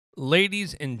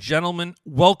Ladies and gentlemen,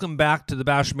 welcome back to the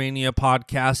BASCHAMANIA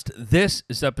podcast. This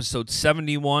is episode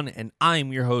 71, and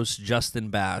I'm your host, Justin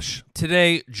Basch.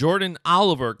 Today, Jordan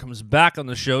Oliver comes back on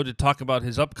the show to talk about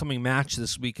his upcoming match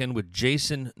this weekend with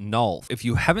Jason Nolf. If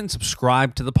you haven't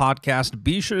subscribed to the podcast,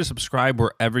 be sure to subscribe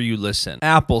wherever you listen.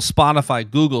 Apple, Spotify,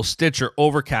 Google, Stitcher,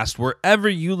 Overcast, wherever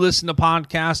you listen to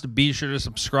podcasts, be sure to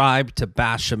subscribe to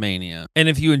BASCHAMANIA. And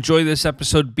if you enjoy this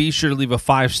episode, be sure to leave a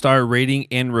 5-star rating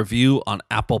and review on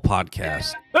Apple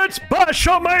Podcast. It's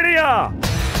BASCHAMANIA!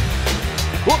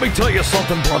 Let me tell you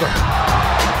something, brother.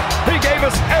 He gave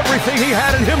us everything he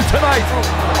had in him tonight.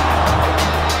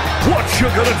 What you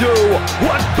gonna do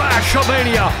when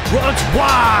BASCHAMANIA runs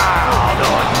wild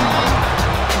on you?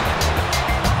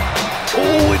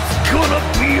 Oh, it's gonna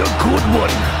be a good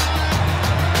one.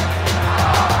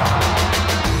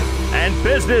 And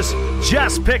business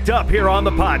just picked up here on the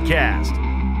podcast.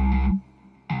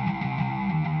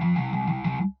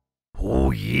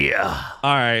 Oh, yeah.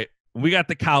 All right. We got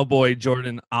the cowboy,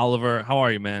 Jordan Oliver. How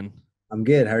are you, man? I'm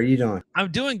good. How are you doing?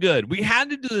 I'm doing good. We had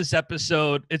to do this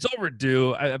episode. It's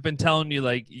overdue. I've been telling you,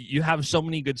 like, you have so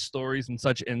many good stories and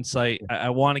such insight. I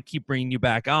want to keep bringing you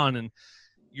back on. And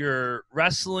you're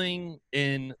wrestling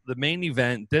in the main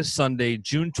event this Sunday,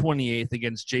 June 28th,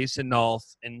 against Jason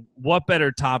Nolf. And what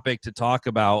better topic to talk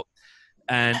about?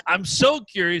 And I'm so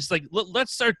curious. Like,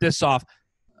 let's start this off.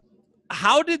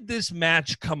 How did this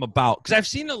match come about? Because I've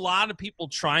seen a lot of people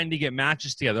trying to get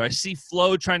matches together. I see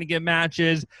Flo trying to get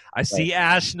matches. I see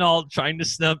Ashnall trying to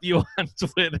snub you on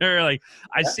Twitter. Like,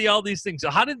 I see all these things. So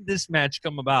how did this match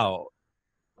come about?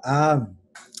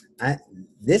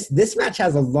 This match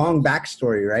has a long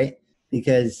backstory, right?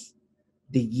 Because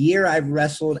the year I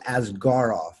wrestled as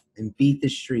Garoff and beat the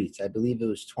streets, I believe it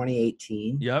was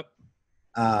 2018. Yep.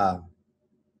 Or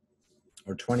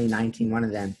 2019, one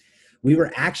of them. We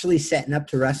were actually setting up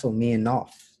to wrestle me and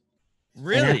Nolf.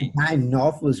 Really? And at the time,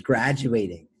 Nolf was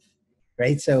graduating,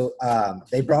 right? So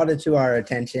they brought it to our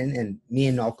attention, and me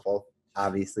and Nolf both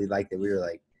obviously liked it. We were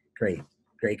like, great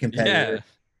competitor. Yeah.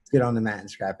 Let's get on the mat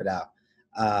and scrap it out.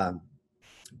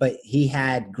 But he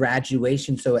had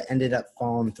graduation, so it ended up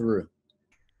falling through.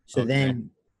 So then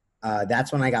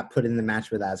that's when I got put in the match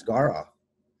with Asgaroff.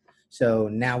 So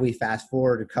now we fast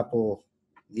forward a couple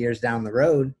years down the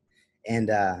road, and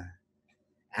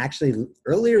actually,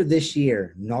 earlier this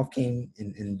year, Nolf came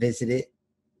and visited,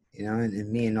 you know,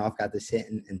 and me and Nolf got to sit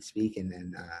and speak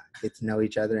and get to know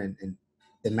each other, and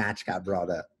the match got brought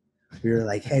up. We were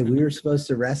like, hey, we were supposed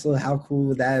to wrestle. How cool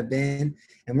would that have been?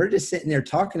 And we're just sitting there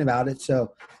talking about it.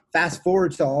 So fast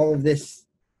forward to all of this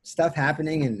stuff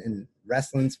happening, and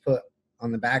wrestling's put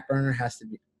on the back burner, has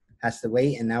to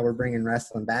wait, and now we're bringing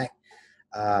wrestling back.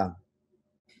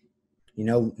 You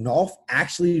know, Nolf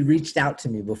actually reached out to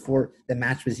me before the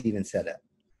match was even set up,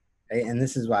 right? And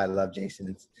this is why I love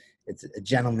Jason. It's a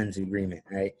gentleman's agreement,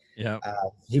 right? Yeah.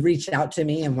 He reached out to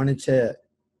me and wanted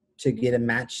to get a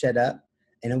match set up,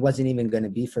 and it wasn't even going to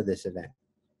be for this event,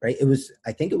 right?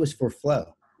 I think it was for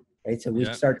Flo, right? So we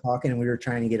started talking, and we were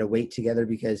trying to get a weight together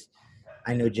because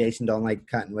I know Jason don't like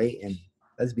cutting weight, and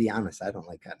let's be honest, I don't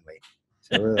like cutting weight.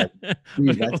 So we're like,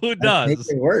 who does? Let's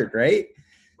make it work, right?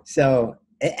 So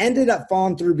it ended up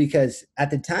falling through because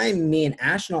at the time, me and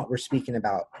Ashnall were speaking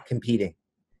about competing,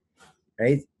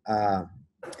 right?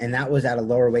 And that was at a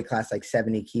lower weight class, like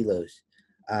 70 kilos.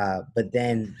 But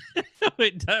then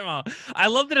Wait, time out. I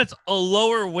love that it's a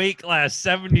lower weight class,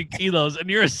 70 kilos, and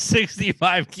you're a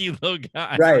 65 kilo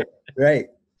guy. Right.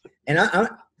 And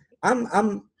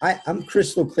I'm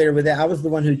crystal clear with it. I was the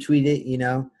one who tweeted, you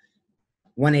know,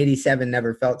 187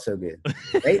 never felt so good,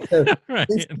 right? So Right.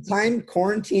 Since the time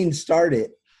quarantine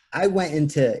started, I went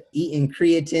into eating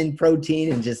creatine,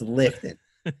 protein, and just lifting,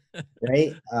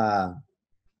 right?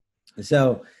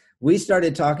 So we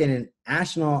started talking in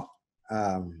Ashnall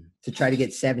to try to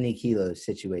get 70 kilos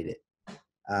situated.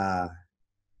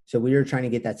 So we were trying to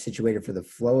get that situated for the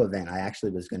Flow event. I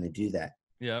actually was going to do that.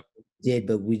 Yep.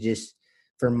 But we just,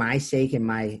 for my sake and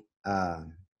my,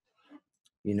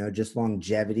 you know, just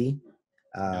longevity,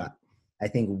 I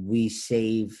think we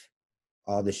save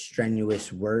all the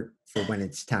strenuous work for when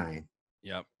it's time.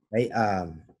 Yep. Right.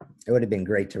 It would have been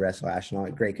great to wrestle Ashnall,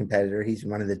 a great competitor. He's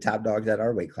one of the top dogs at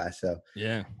our weight class. So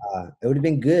yeah, it would have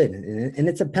been good. And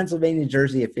it's a Pennsylvania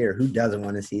Jersey affair. Who doesn't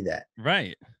want to see that?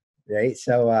 Right. Right.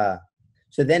 So,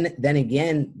 so then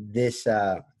again, this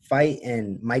fight,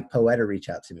 and Mike Poeta reached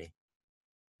out to me,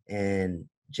 and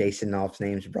Jason Nolf's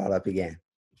name's brought up again.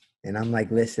 And I'm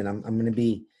like, listen, I'm going to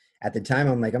be, at the time,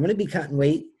 I'm like, I'm going to be cutting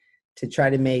weight to try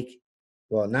to make,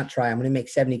 well, not try, I'm going to make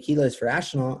 70 kilos for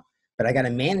Ashnall, but I got to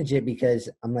manage it because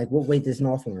I'm like, what weight does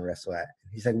Nolf want to wrestle at?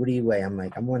 He's like, what do you weigh? I'm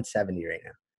like, I'm 170 right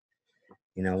now.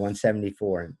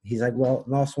 174. He's like, well,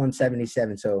 Nolf's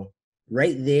 177. So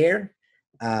right there,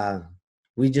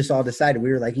 we just all decided,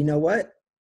 we were like, you know what?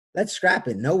 Let's scrap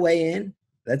it. No way in.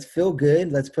 Let's feel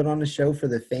good. Let's put on a show for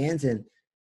the fans. And,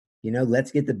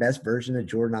 let's get the best version of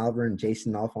Jordan Oliver and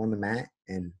Jason Nolf on the mat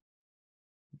and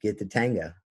get the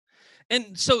tango.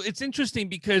 And so it's interesting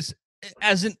because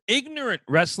as an ignorant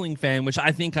wrestling fan, which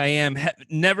I think I am,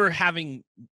 never having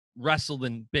wrestled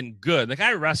and been good. Like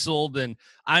I wrestled and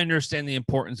I understand the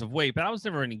importance of weight, but I was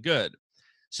never any good.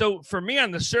 So for me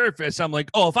on the surface, I'm like,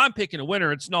 oh, if I'm picking a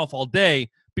winner, it's Nolf all day.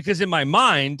 Because in my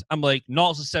mind, I'm like,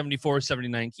 Nolf's a 74,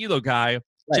 79 kilo guy.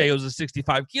 Right. J.O.'s a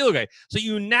 65 kilo guy. So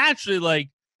you naturally like,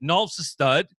 Nolf's a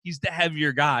stud. He's the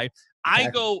heavier guy.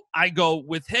 Exactly. I go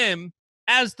with him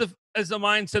as the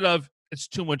mindset of it's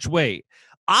too much weight.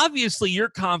 Obviously, you're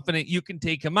confident you can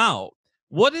take him out.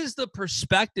 What is the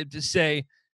perspective to say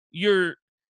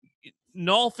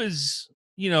Nolf is,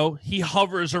 he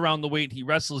hovers around the weight he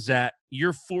wrestles at.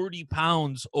 You're 40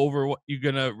 pounds over what you're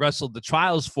going to wrestle the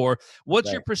trials for.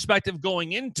 What's your perspective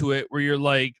going into it where you're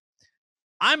like,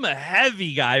 I'm a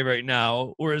heavy guy right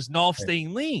now, whereas Nolf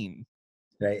staying lean?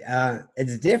 Right.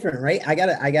 It's different, right? I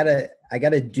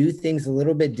gotta do things a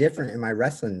little bit different in my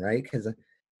wrestling, right? Because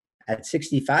at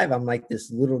 65, I'm like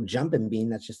this little jumping bean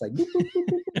that's just like, boop, boop, boop,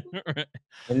 boop. Right.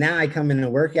 And now I come in a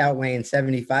workout weighing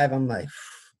 75. I'm like,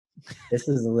 this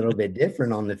is a little bit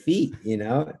different on the feet,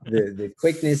 the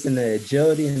quickness and the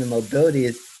agility and the mobility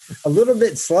is a little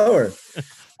bit slower.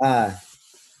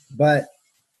 But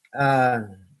I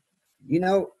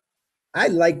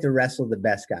like to wrestle the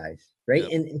best guys. Right.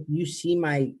 Yep. And if you see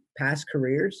my past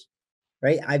careers,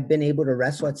 right, I've been able to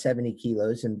wrestle at 70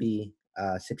 kilos and be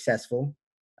successful.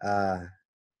 And,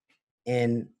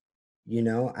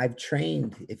 I've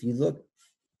trained, if you look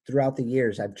throughout the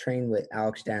years, I've trained with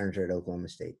Alex Derringer at Oklahoma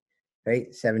State,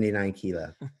 right? 79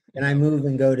 kilo. And I move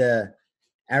and go to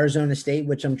Arizona State,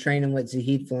 which I'm training with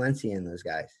Zahid Valencia and those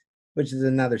guys, which is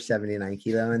another 79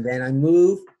 kilo. And then I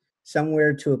move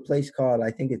somewhere to a place called,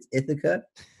 I think it's Ithaca.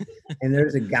 And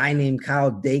there's a guy named Kyle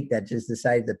Dake that just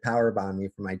decided to powerbomb me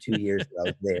for my 2 years that I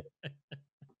was there.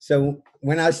 So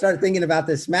when I started thinking about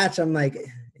this match, I'm like,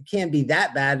 it can't be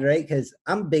that bad, right? Because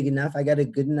I'm big enough. I got a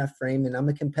good enough frame and I'm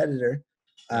a competitor.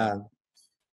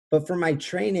 But for my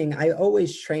training, I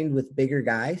always trained with bigger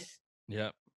guys.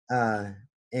 Yeah.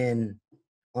 And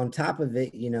on top of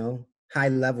it, high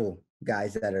level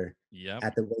guys that are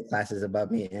at the weight classes above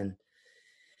me. And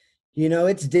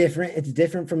it's different. It's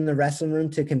different from the wrestling room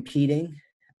to competing.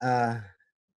 But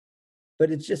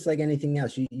it's just like anything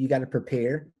else. You got to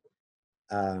prepare.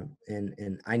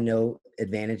 And I know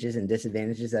advantages and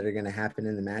disadvantages that are going to happen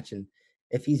in the match. And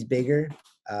if he's bigger,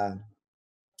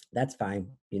 that's fine.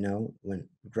 When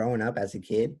growing up as a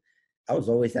kid, I was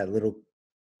always that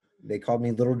they called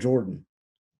me Little Jordan,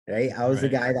 right? I was the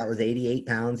guy that was 88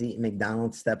 pounds, eating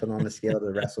McDonald's, stepping on the scale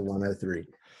to wrestle 103.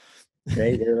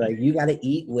 Right? They're like, you got to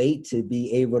eat weight to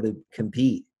be able to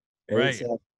compete. Right.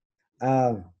 So,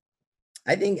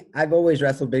 I think I've always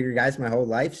wrestled bigger guys my whole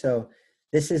life. So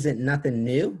this isn't nothing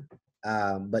new.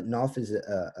 But Nolf is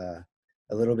a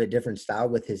little bit different style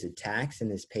with his attacks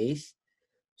and his pace.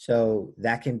 So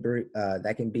that can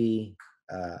be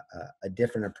a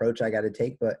different approach I got to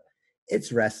take, but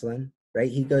it's wrestling,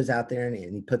 right? He goes out there and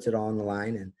he puts it all on the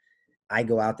line, and I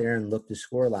go out there and look the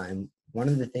score line. One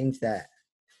of the things that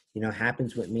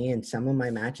happens with me in some of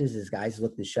my matches is guys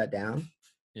look to shut down.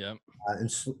 Yeah. And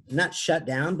not shut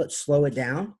down, but slow it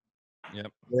down.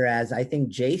 Yep. Whereas I think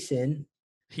Jason,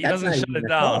 he doesn't shut it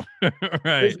down. Right.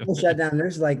 There's no shut down.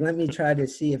 There's like, let me try to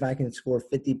see if I can score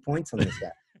 50 points on this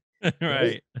guy.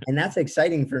 Right. And that's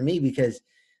exciting for me because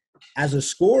as a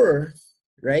scorer,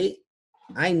 right,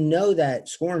 I know that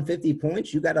scoring 50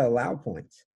 points, you got to allow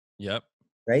points. Yep.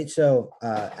 Right. So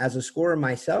as a scorer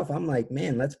myself, I'm like,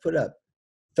 man, let's put up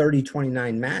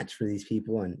 30-29 match for these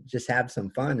people and just have some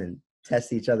fun and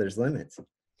test each other's limits.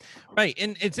 Right.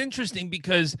 And it's interesting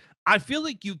because I feel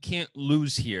like you can't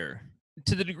lose here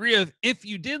to the degree of if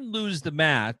you did lose the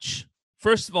match,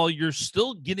 first of all, you're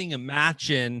still getting a match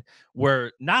in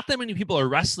where not that many people are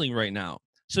wrestling right now.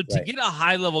 So to get a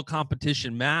high level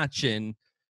competition match in,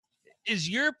 is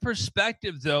your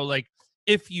perspective though, like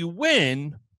if you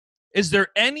win, is there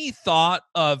any thought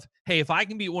of, hey, if I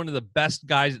can be one of the best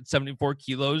guys at 74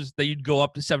 kilos, that you'd go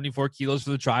up to 74 kilos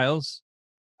for the trials?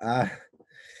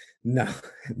 No.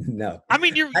 I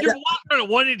mean, you're walking at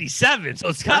 187, so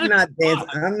it's kind of.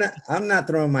 I'm not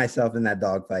throwing myself in that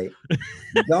dog fight.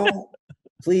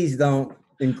 Please don't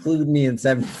include me in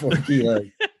 74 kilos.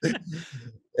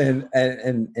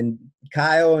 And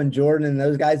Kyle and Jordan and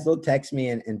those guys, they'll text me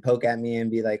and poke at me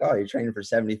and be like, "Oh, you're training for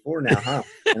 74 now, huh?"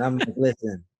 And I'm like,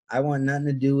 "Listen, I want nothing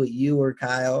to do with you or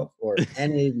Kyle or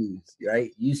any of you,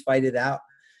 right? You fight it out.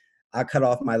 I'll cut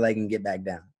off my leg and get back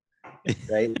down."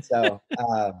 Right. So,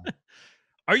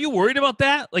 are you worried about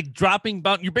that? Like dropping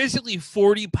about, you're basically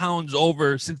 40 pounds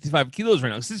over 65 kilos right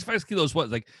now. 65 kilos, what,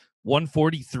 like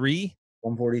 143?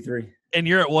 143. And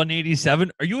you're at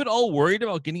 187. Are you at all worried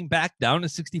about getting back down to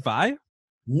 65?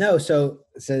 No. So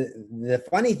the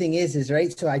funny thing is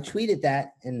right. So I tweeted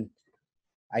that and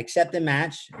I accept the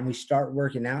match and we start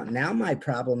working out. Now my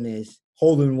problem is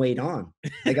holding weight on.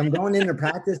 Like I'm going into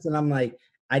practice and I'm like,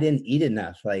 I didn't eat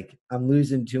enough. Like I'm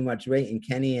losing too much weight. And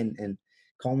Kenny and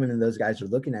Coleman and those guys are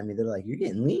looking at me. They're like, "You're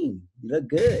getting lean. You look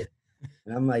good."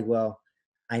 And I'm like, "Well,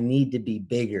 I need to be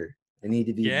bigger. I need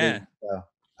to be bigger." So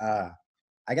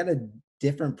I got a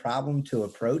different problem to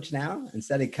approach now.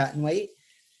 Instead of cutting weight,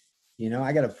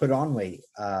 I got to put on weight.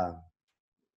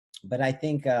 But I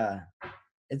think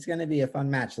it's going to be a fun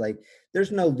match. Like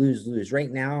there's no lose-lose.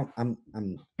 Right now, I'm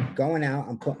going out.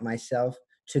 I'm putting myself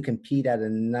to compete at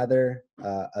another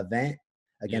event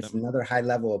against another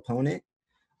high-level opponent,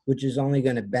 which is only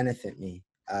going to benefit me.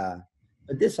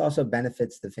 But this also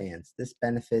benefits the fans. This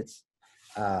benefits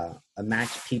a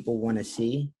match people want to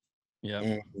see. Yeah.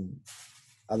 And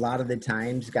a lot of the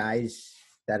times, guys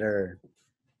that are,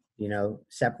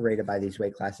 separated by these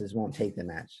weight classes won't take the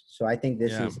match. So I think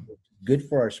this is good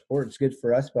for our sport. It's good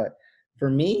for us. But for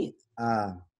me,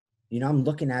 I'm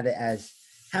looking at it as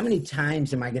how many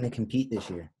times am I going to compete this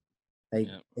year? Like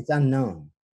it's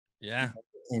unknown. Yeah.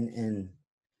 And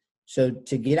so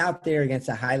to get out there against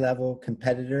a high level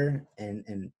competitor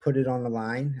and put it on the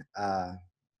line,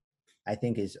 I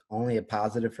think is only a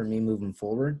positive for me moving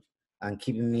forward on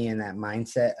keeping me in that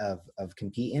mindset of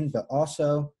competing, but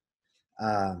also,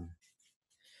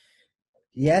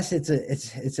 yes, it's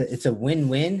a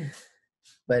win-win,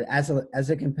 but as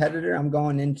a competitor, I'm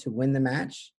going in to win the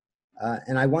match,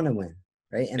 and I want to win,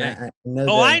 right? And I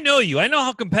know. I know you. I know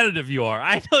how competitive you are.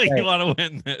 I know you want to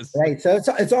win this, right? So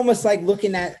it's almost like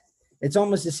it's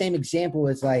almost the same example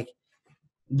as like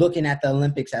looking at the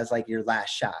Olympics as like your last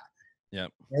shot. Yeah.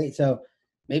 Right. So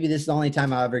maybe this is the only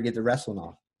time I'll ever get to wrestle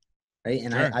Nolf. Right.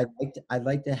 And sure. I'd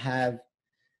like to have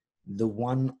the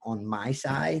one on my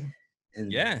side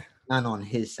and none on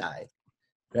his side.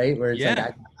 Right. Where it's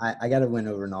like, I got to win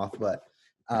over Nolf. But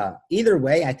either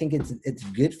way, I think it's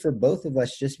good for both of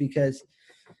us just because,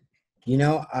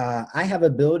 I have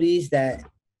abilities that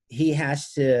he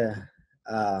has to,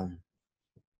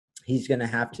 he's going to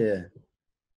have to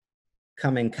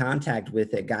come in contact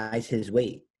with at guys his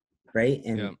weight. Right.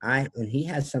 And and he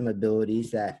has some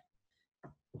abilities that,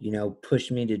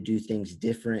 push me to do things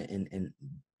different and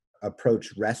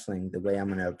approach wrestling the way I'm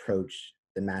going to approach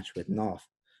the match with Nolf.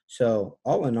 So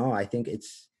all in all, I think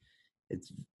it's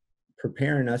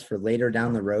preparing us for later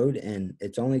down the road, and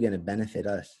it's only going to benefit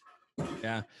us.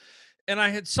 Yeah. And I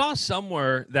had saw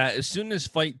somewhere that as soon as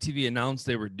Fight TV announced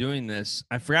they were doing this,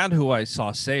 I forgot who I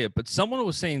saw say it, but someone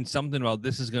was saying something about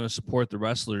this is going to support the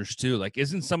wrestlers too. Like,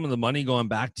 isn't some of the money going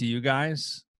back to you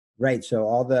guys? Right. So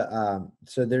all the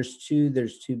so there's two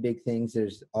big things.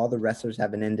 There's all the wrestlers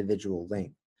have an individual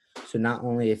link. So not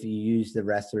only if you use the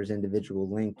wrestler's individual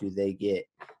link, do they get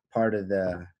part of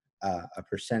the a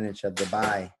percentage of the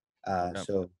buy.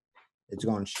 So it's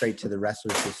going straight to the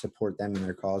wrestlers to support them in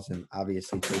their cause and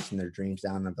obviously chasing their dreams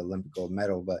down of Olympic gold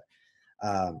medal. But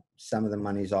some of the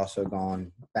money's also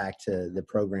gone back to the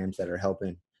programs that are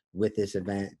helping with this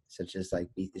event, such as like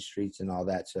Beat the Streets and all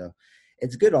that. So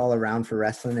it's good all around for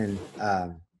wrestling. And,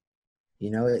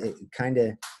 it kind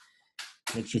of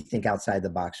makes you think outside the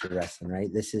box for wrestling,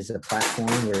 right? This is a platform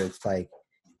where it's like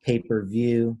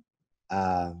pay-per-view,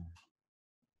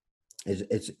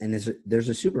 there's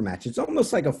a super match. It's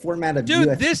almost like a format of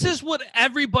UFC. This is what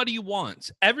everybody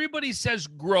wants. Everybody says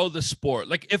grow the sport.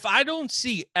 Like if I don't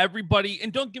see everybody,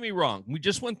 and don't get me wrong, we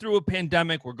just went through a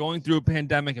pandemic. We're going through a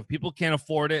pandemic. If people can't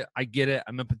afford it, I get it.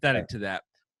 I'm empathetic to that.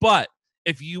 But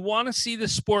if you want to see the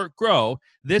sport grow,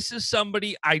 this is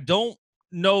somebody I don't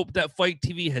know that Fight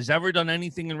TV has ever done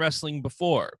anything in wrestling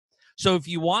before. So if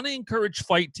you want to encourage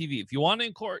Fight TV, if you want to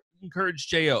encourage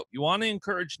J.O., if you want to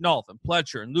encourage Nolf and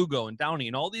Pletcher and Lugo and Downey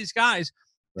and all these guys,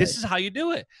 this is how you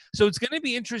do it. So it's going to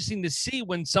be interesting to see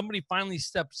when somebody finally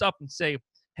steps up and say,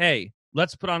 hey,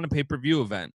 let's put on a pay-per-view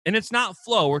event. And it's not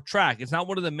Flow or Track. It's not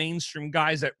one of the mainstream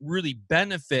guys that really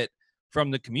benefit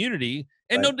from the community.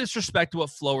 And no disrespect to what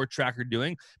Flow or Track are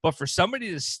doing, but for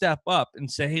somebody to step up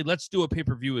and say, hey, let's do a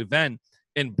pay-per-view event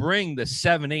and bring the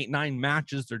 7, 8, 9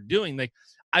 matches they're doing, like,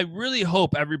 I really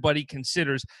hope everybody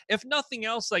considers, if nothing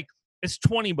else, like it's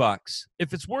 $20.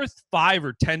 If it's worth 5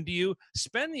 or 10 to you,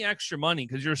 spend the extra money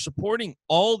because you're supporting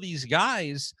all these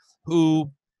guys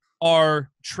who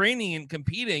are training and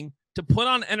competing to put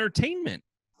on entertainment.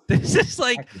 This is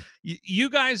like, you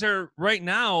guys are right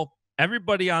now,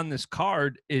 everybody on this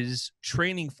card is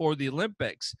training for the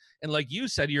Olympics. And like you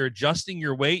said, you're adjusting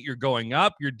your weight, you're going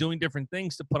up, you're doing different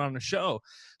things to put on a show.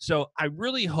 So I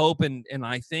really hope, and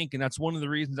I think, and that's one of the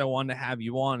reasons I wanted to have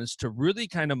you on, is to really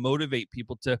kind of motivate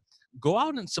people to go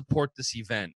out and support this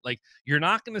event. Like, you're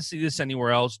not going to see this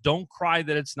anywhere else. Don't cry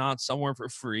that it's not somewhere for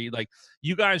free. Like,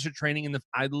 you guys are training in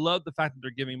I love the fact that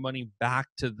they're giving money back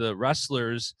to the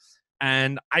wrestlers.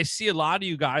 And I see a lot of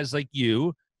you guys like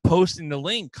you posting the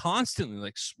link constantly,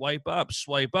 like swipe up,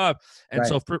 swipe up. And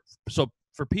Right. so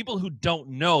for people who don't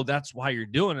know, that's why you're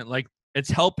doing it. Like, it's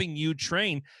helping you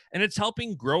train and it's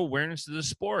helping grow awareness of the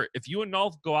sport. If you and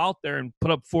Nolf go out there and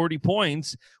put up 40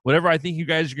 points, whatever I think you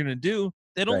guys are going to do,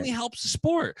 that only helps the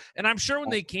sport. And I'm sure when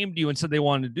they came to you and said they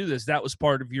wanted to do this, that was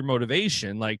part of your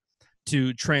motivation, like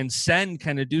to transcend,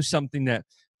 kind of do something that,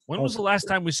 when was the last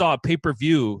time we saw a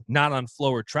pay-per-view not on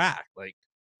Flow or Track? Like,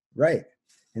 right.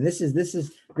 And this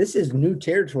is new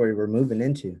territory we're moving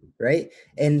into, right?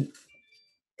 And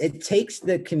it takes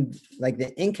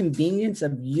the inconvenience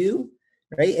of you,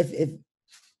 right? If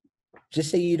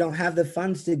just say you don't have the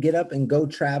funds to get up and go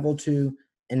travel to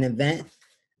an event,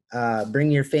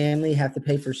 bring your family, have to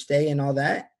pay for stay and all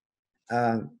that.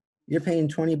 You're paying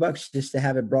 $20 just to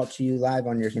have it brought to you live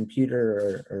on your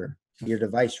computer or your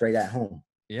device right at home.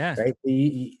 yeah. Right.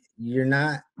 You're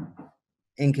not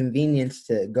inconvenienced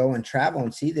to go and travel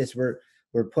and see this. We're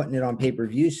putting it on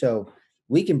pay-per-view so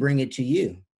we can bring it to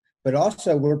you. But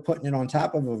also we're putting it on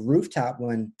top of a rooftop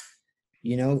when,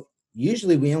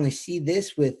 usually we only see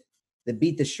this with the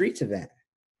Beat the Streets event.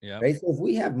 Yeah. Right. So if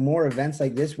we have more events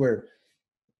like this where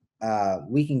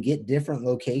we can get different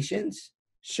locations,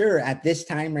 sure, at this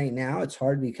time right now, it's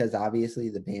hard because obviously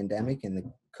the pandemic and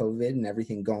the COVID and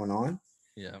everything going on.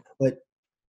 Yeah. But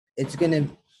it's going to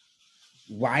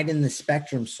widen the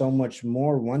spectrum so much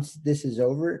more once this is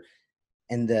over,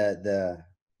 and the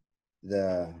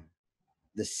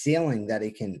ceiling that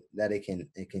it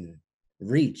can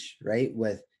reach, right?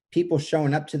 With people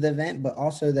showing up to the event, but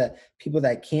also that people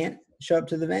that can't show up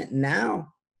to the event,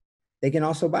 now they can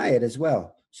also buy it as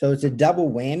well. So it's a double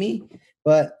whammy.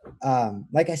 But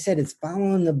like I said, it's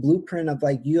following the blueprint of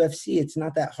like UFC. It's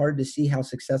not that hard to see how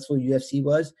successful UFC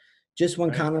was. Just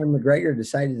when Conor McGregor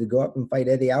decided to go up and fight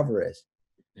Eddie Alvarez.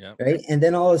 Yeah. Right. And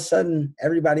then all of a sudden,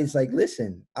 everybody's like,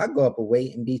 listen, I'll go up a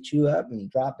weight and beat you up,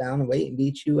 and drop down a weight and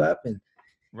beat you up. And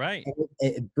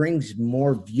it brings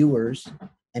more viewers,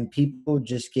 and people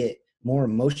just get more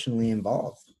emotionally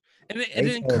involved. And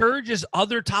it encourages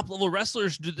other top-level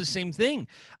wrestlers to do the same thing.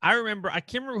 I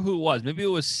can't remember who it was. Maybe it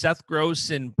was Seth Gross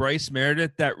and Bryce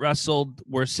Meredith that wrestled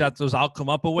where Seth was, I'll come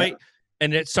up a weight.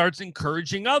 And it starts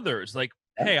encouraging others. Like,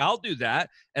 hey, I'll do that.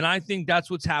 And I think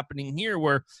that's what's happening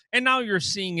here and now you're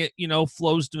seeing it,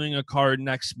 Flo's doing a card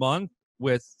next month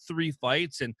with 3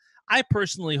 fights. And I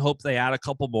personally hope they add a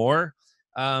couple more.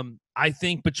 I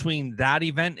think between that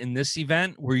event and this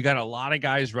event where you got a lot of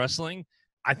guys wrestling,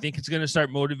 I think it's going to start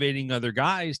motivating other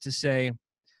guys to say,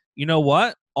 you know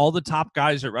what? All the top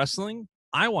guys are wrestling.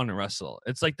 I want to wrestle.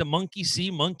 It's like the monkey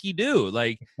see, monkey do.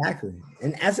 Like, exactly.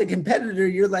 And as a competitor,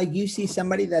 you're like, you see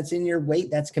somebody that's in your weight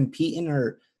that's competing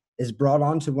or is brought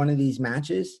on to one of these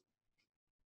matches,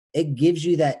 it gives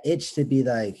you that itch to be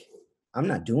like, I'm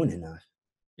not doing enough.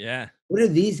 Yeah. What are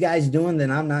these guys doing that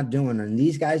I'm not doing? And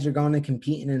these guys are going to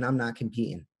competing and I'm not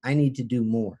competing. I need to do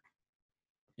more.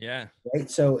 Yeah. Right.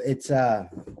 So it's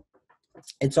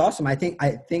awesome. I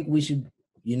think we should,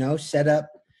 set up,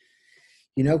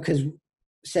 because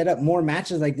set up more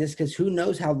matches like this, because who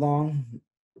knows how long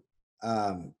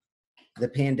the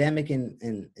pandemic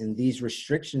and these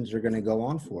restrictions are going to go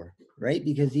on for, right?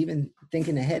 Because even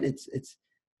thinking ahead, it's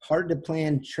hard to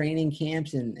plan training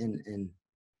camps and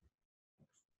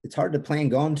it's hard to plan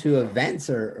going to events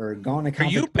or going to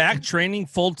competition. Are you back training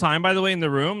full time, by the way, in the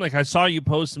room? Like, I saw you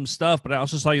post some stuff, but I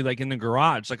also saw you like in the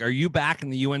garage. Like, are you back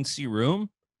in the UNC room?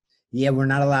 Yeah, we're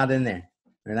not allowed in there.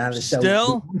 We're not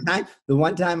still. The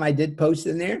one time I did post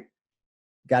in there,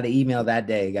 got an email that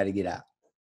day. Got to get out.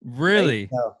 Really? Right?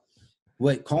 So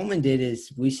what Coleman did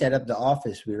is we set up the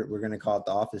office. We're going to call it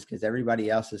the office because everybody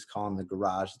else is calling the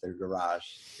garage their garage,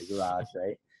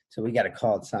 right? So we got to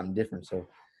call it something different. So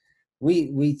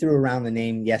we threw around the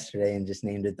name yesterday and just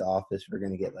named it the office. We're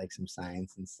going to get like some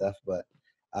signs and stuff. But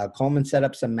Coleman set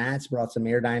up some mats, brought some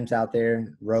airdymes out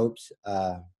there, ropes.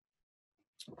 And,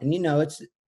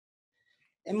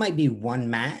 it might be one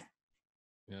mat.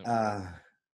 Yeah.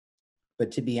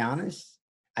 But to be honest,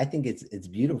 I think it's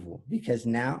beautiful because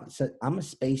now I'm a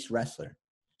space wrestler.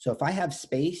 So if I have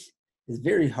space, it's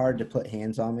very hard to put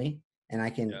hands on me, and I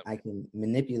can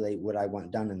manipulate what I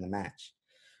want done in the match.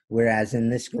 Whereas in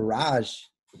this garage,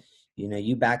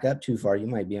 you back up too far, you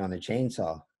might be on a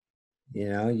chainsaw.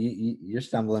 You're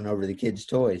stumbling over the kids'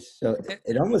 toys. So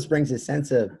it almost brings a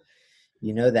sense of,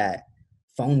 that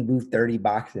phone booth dirty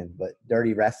boxing, but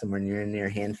dirty wrestling when you're in there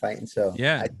hand fighting. So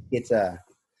I think it's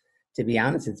to be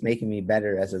honest, it's making me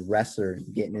better as a wrestler,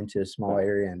 getting into a small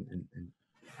area and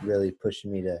really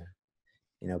pushing me to,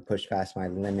 push past my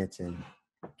limits and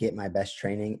get my best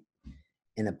training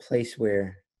in a place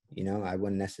where, I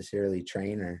wouldn't necessarily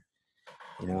train or,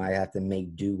 I have to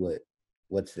make do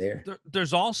what's there.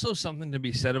 There's also something to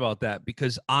be said about that,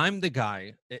 because I'm the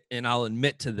guy, and I'll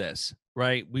admit to this,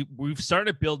 right? We've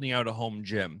started building out a home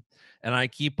gym, and I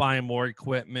keep buying more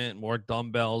equipment, more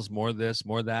dumbbells, more this,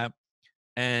 more that.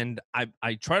 And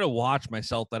I try to watch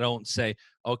myself that I don't say,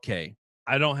 okay,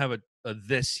 I don't have a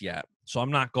this yet, so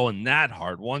I'm not going that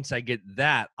hard. Once I get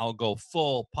that, I'll go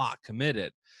full pot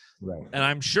committed. Right. And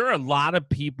I'm sure a lot of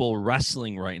people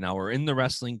wrestling right now or in the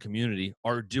wrestling community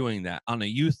are doing that on a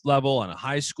youth level, on a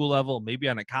high school level, maybe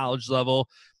on a college level.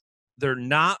 They're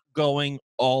not going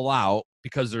all out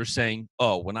because they're saying,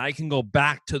 oh, when I can go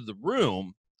back to the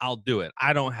room, I'll do it.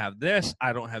 I don't have this.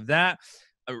 I don't have that.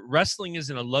 Wrestling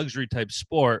isn't a luxury type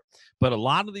sport, but a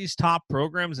lot of these top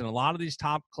programs and a lot of these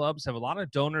top clubs have a lot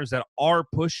of donors that are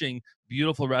pushing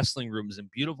beautiful wrestling rooms and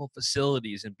beautiful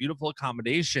facilities and beautiful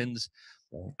accommodations.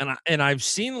 And I've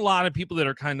seen a lot of people that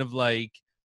are kind of like,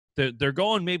 they're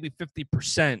going maybe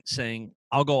 50%, saying,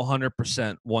 I'll go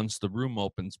 100% once the room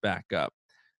opens back up.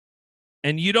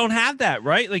 And you don't have that,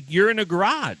 right? Like, you're in a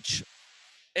garage.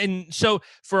 And so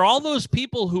for all those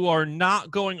people who are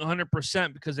not going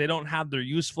 100% because they don't have their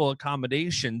useful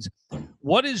accommodations,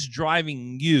 what is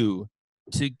driving you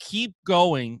to keep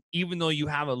going even though you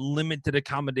have a limited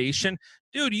accommodation?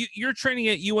 Dude, you're training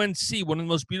at UNC, one of the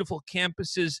most beautiful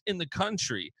campuses in the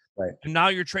country. Right. And now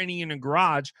you're training in a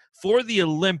garage for the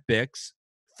Olympics,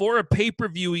 for a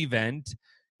pay-per-view event.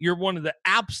 You're one of the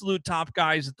absolute top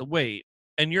guys at the weight,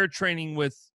 and you're training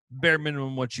with bare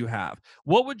minimum what you have.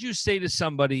 What would you say to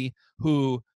somebody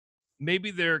who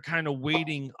maybe they're kind of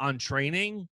waiting on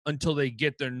training until they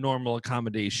get their normal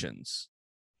accommodations?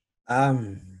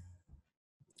 One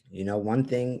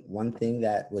thing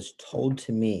that was told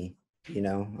to me,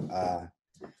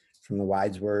 from the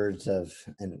wise words of,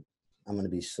 and I'm going to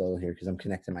be slow here because I'm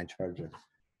connecting my charger.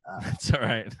 That's all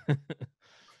right. And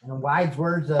the wise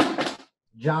words of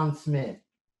John Smith,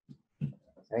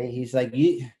 right? He's like,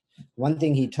 one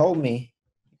thing he told me,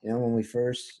 when me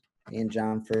and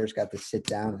John first got to sit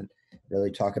down and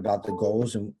really talk about the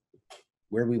goals and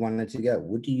where we wanted to go.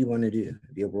 What do you want to do?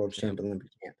 Be a world champion, Olympic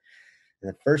champ.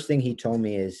 And the first thing he told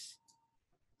me is,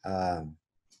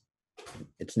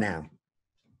 it's now.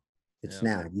 It's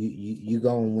now. You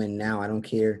go and win now. I don't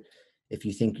care if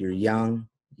you think you're young,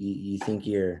 you think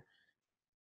you're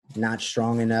not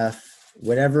strong enough,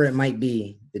 whatever it might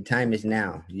be, the time is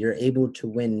now. You're able to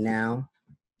win now.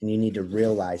 And you need to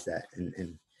realize that.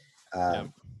 And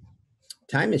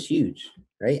time is huge,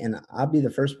 right? And I'll be the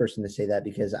first person to say that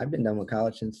because I've been done with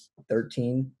college since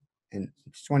 13, and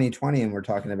it's 2020, and we're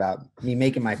talking about me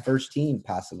making my first team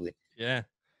possibly. Yeah.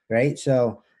 Right.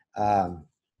 So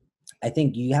I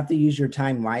think you have to use your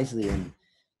time wisely. And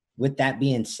with that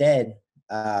being said,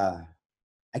 I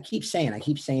keep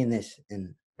saying this,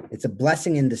 and it's a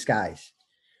blessing in disguise,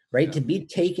 right? Yeah. To be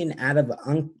taken out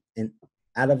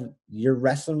of your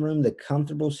wrestling room, the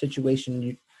comfortable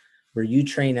situation where you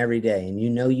train every day, and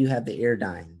you have the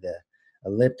airdyne, the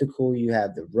elliptical, you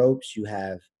have the ropes, you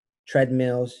have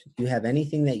treadmills, you have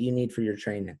anything that you need for your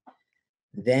training.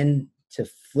 Then to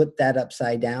flip that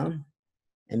upside down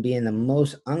and be in the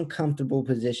most uncomfortable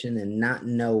position and not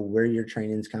know where your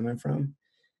training is coming from,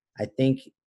 I think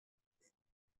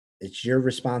it's your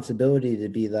responsibility to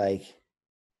be like,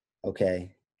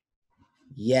 okay,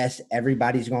 yes,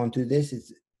 everybody's going through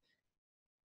this,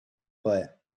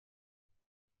 but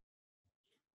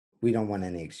we don't want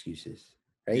any excuses,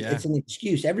 right? Yeah. It's an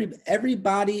excuse.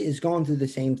 Everybody is going through the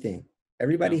same thing.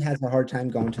 Everybody has a hard time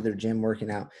going to their gym,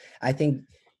 working out. I think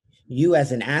you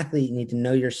as an athlete need to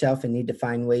know yourself and need to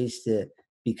find ways to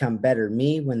become better.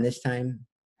 Me, when the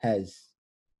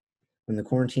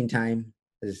quarantine time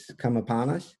has come upon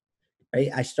us, right?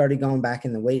 I started going back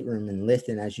in the weight room and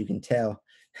lifting, as you can tell.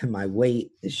 My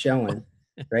weight is showing,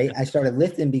 right? I started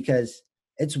lifting because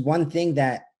it's one thing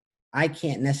that I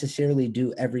can't necessarily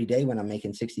do every day when I'm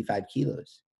making 65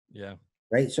 kilos. Yeah.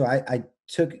 Right. So I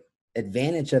took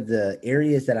advantage of the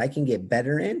areas that I can get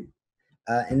better in,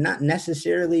 and not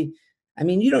necessarily, I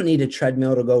mean, you don't need a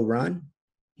treadmill to go run.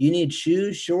 You need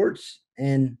shoes, shorts,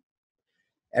 and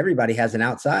everybody has an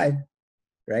outside,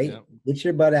 right? Yep. Get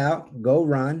your butt out, go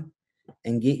run,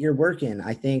 and get your work in.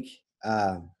 I think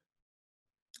a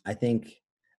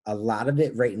lot of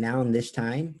it right now in this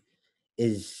time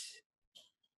is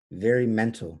very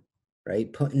mental,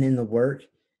 right? Putting in the work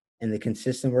and the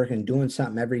consistent work and doing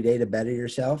something every day to better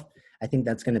yourself. I think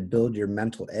that's going to build your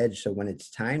mental edge. So when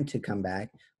it's time to come back,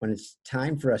 when it's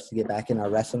time for us to get back in our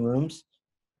wrestling rooms,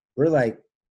 we're like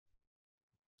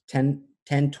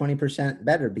 20%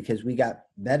 better because we got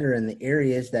better in the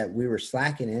areas that we were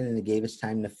slacking in, and it gave us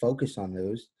time to focus on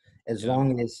those as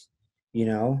long as,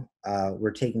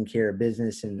 we're taking care of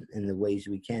business in the ways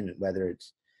we can, whether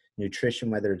it's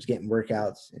nutrition, whether it's getting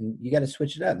workouts, and you got to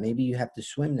switch it up. Maybe you have to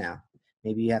swim now.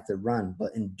 Maybe you have to run,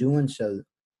 but in doing so,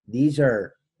 these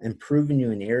are improving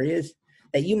you in areas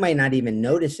that you might not even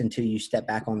notice until you step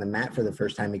back on the mat for the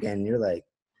first time again. And you're like,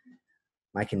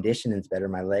 my conditioning's better.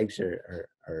 My legs are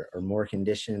more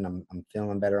conditioned. I'm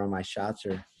feeling better on my shots,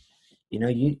 or,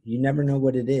 you never know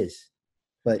what it is.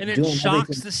 But and it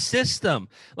shocks the system.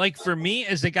 Like for me,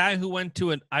 as a guy who went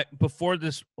to before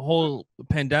this whole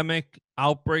pandemic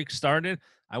outbreak started,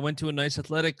 I went to a nice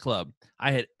athletic club.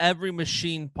 I had every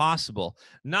machine possible.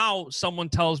 Now someone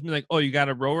tells me like, oh, you got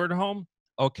a rower at home?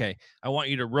 Okay, I want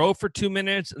you to row for 2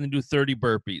 minutes and then do 30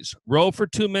 burpees. Row for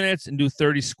 2 minutes and do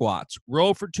 30 squats.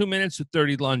 Row for 2 minutes with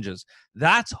 30 lunges.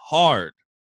 That's hard.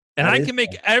 And I can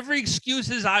make every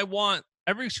excuse I want,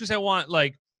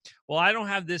 like, well, I don't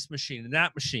have this machine and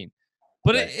that machine.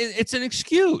 But it's an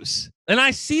excuse. And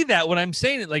I see that when I'm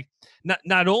saying it, like,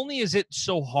 not only is it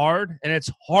so hard, and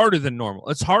it's harder than normal.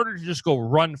 It's harder to just go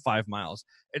run 5 miles.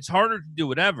 It's harder to do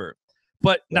whatever.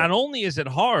 But not only is it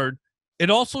hard, it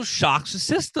also shocks the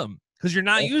system because you're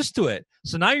not used to it.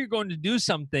 So now you're going to do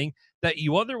something that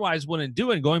you otherwise wouldn't do.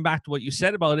 And going back to what you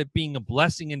said about it being a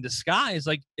blessing in disguise,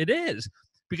 like it is.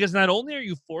 Because not only are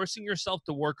you forcing yourself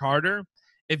to work harder,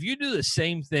 if you do the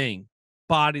same thing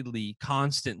bodily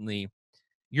constantly,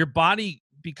 your body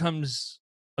becomes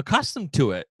accustomed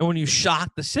to it. And when you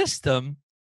shock the system,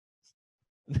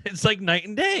 it's like night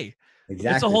and day.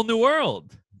 Exactly. It's a whole new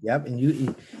world. Yep. And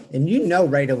you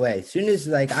right away, as soon as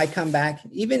like I come back,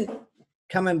 even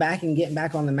coming back and getting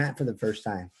back on the mat for the first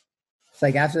time, it's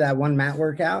like after that one mat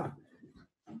workout,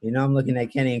 I'm looking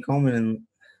at Kenny and Coleman and,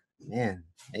 man,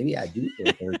 maybe I do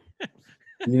feel hurt.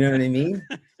 You know what I mean?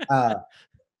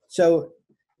 So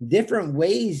different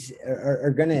ways are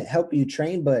going to help you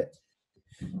train, but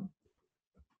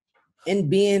in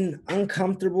being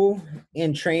uncomfortable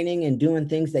in training and doing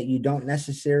things that you don't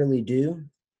necessarily do,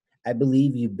 I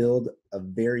believe you build a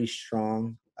very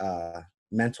strong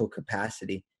mental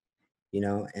capacity,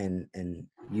 and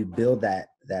you build that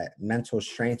mental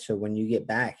strength. So when you get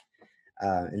back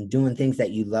and doing things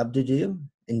that you love to do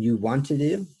and you want to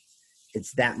do,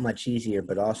 it's that much easier.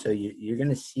 But also you're going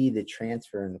to see the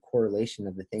transfer and the correlation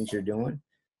of the things you're doing.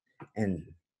 And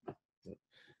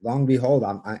long and behold,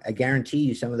 I guarantee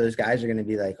you some of those guys are going to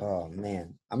be like, oh,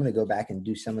 man, I'm going to go back and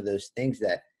do some of those things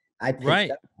that I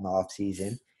picked up in the off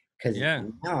season. Because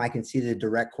now I can see the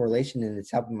direct correlation and it's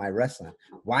helping my wrestling.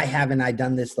 Why haven't I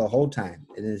done this the whole time?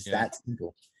 It is that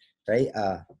simple, right?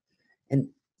 And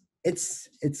it's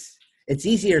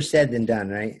easier said than done,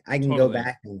 right? I can go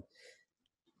back and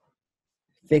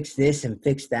fix this and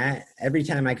fix that. Every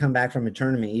time I come back from a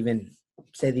tournament, even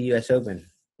say the U.S. Open,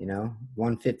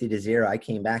 150-0, I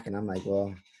came back and I'm like,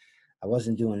 well, I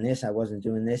wasn't doing this. I wasn't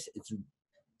doing this.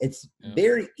 It's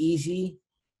very easy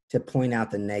to point out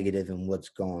the negative and what's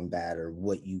going bad or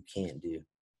what you can't do.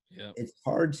 Yeah. It's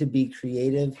hard to be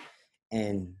creative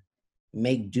and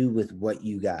make do with what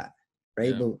you got,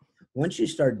 right? Yeah. But once you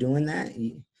start doing that,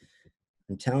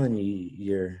 I'm telling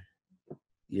you,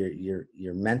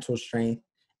 your mental strength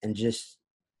and just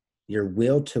your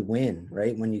will to win,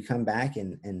 right? When you come back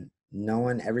and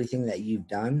knowing everything that you've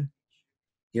done,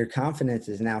 your confidence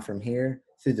is now from here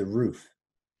through the roof,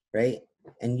 right?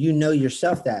 And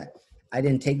yourself that I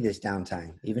didn't take this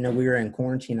downtime. Even though we were in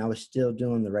quarantine, I was still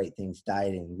doing the right things,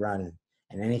 dieting, running,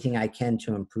 and anything I can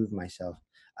to improve myself.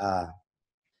 But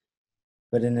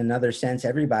in another sense,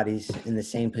 everybody's in the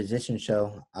same position.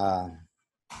 So,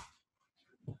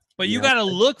 but you got to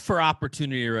look for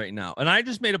opportunity right now. And I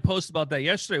just made a post about that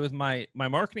yesterday with my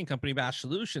marketing company, Basch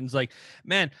Solutions. Like,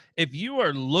 man, if you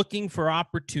are looking for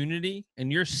opportunity and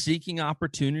you're seeking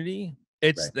opportunity,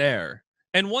 it's there.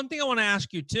 And one thing I want to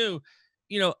ask you too,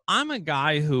 I'm a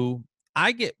guy who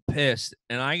I get pissed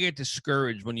and I get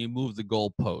discouraged when you move the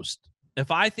goalpost.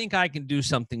 If I think I can do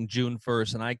something June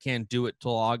 1st and I can't do it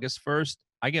till August 1st,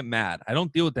 I get mad. I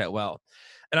don't deal with that well.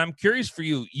 And I'm curious for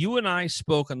you. You and I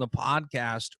spoke on the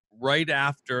podcast right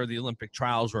after the Olympic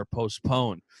trials were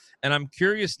postponed. And I'm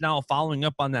curious now, following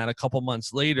up on that a couple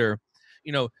months later,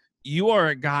 you know, you are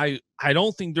a guy, I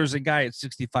don't think there's a guy at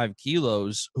 65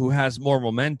 kilos who has more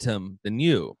momentum than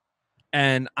you.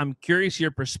 And I'm curious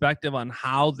your perspective on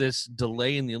how this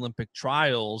delay in the Olympic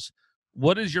trials,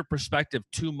 what is your perspective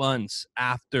 2 months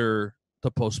after the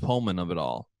postponement of it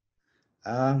all?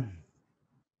 Um,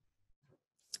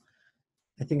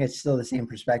 I think it's still the same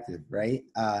perspective, right?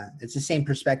 It's the same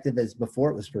perspective as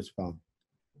before it was postponed.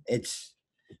 It's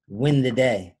win the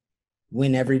day,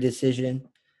 win every decision,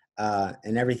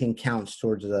 and everything counts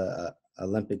towards the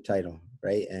Olympic title,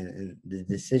 right? And the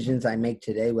decisions I make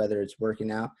today, whether it's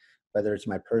working out, whether it's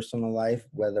my personal life,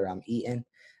 whether I'm eating,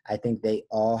 I think they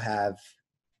all have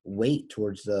weight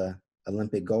towards the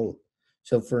Olympic gold.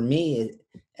 So for me,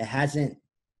 it hasn't,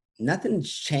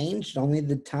 nothing's changed, only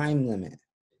the time limit,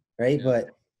 right? Yeah. But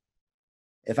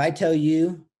if I tell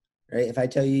you, right, if I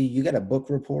tell you, you got a book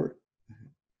report,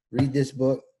 read this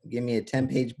book, give me a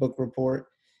 10-page book report,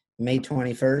 May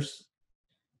 21st,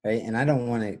 right? And I don't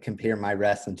want to compare my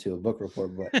wrestling to a book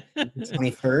report, but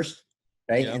 21st,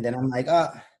 right? Yep. And then I'm like, oh,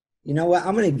 you know what?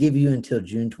 I'm going to give you until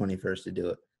June 21st to do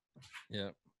it. Yeah.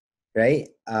 Right.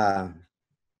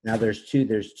 Now there's two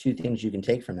things you can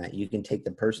take from that. You can take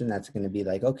the person that's going to be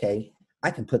like, okay,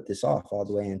 I can put this off all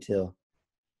the way until,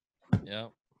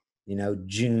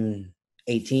 June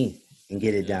 18th and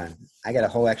get it done. I got a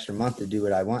whole extra month to do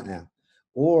what I want now.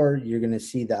 Or you're going to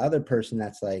see the other person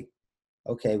that's like,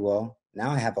 okay, well,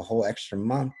 now I have a whole extra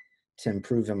month to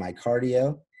improve in my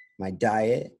cardio, my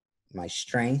diet, my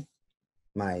strength,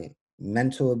 my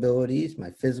mental abilities,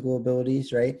 my physical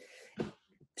abilities, right?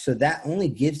 So that only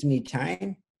gives me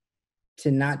time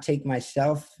to not take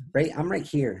myself, right? I'm right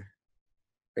here,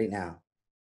 right now,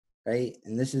 right?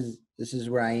 And this is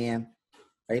where I am,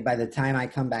 right? By the time I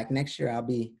come back next year, I'll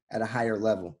be at a higher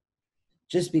level.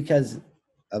 Just because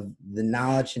of the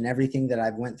knowledge and everything that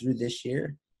I've went through this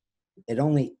year, it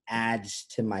only adds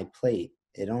to my plate.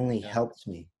 It only helps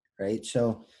me, right?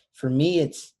 So for me,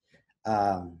 it's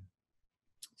the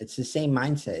same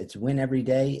mindset. It's win every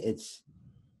day. It's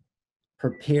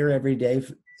prepare every day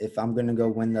if I'm going to go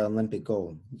win the Olympic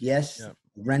gold. Yes,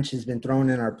 wrench has been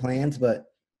thrown in our plans, but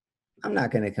I'm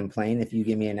not going to complain if you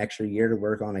give me an extra year to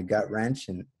work on a gut wrench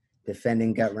and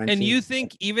defending gut wrenches. And you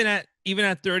think even at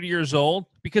 30 years old,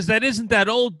 because that isn't that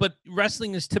old, but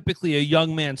wrestling is typically a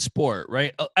young man sport,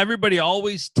 right? Everybody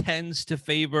always tends to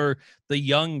favor the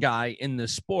young guy in the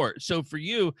sport. So for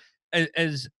you,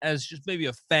 as just maybe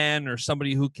a fan or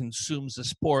somebody who consumes the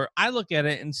sport, I look at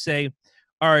it and say,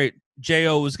 all right,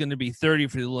 J.O. was going to be 30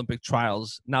 for the Olympic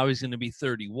trials. Now he's going to be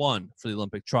 31 for the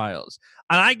Olympic trials.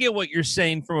 And I get what you're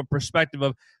saying from a perspective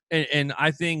of, and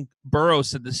I think Burrow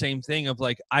said the same thing of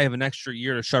like, I have an extra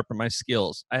year to sharpen my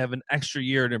skills. I have an extra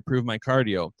year to improve my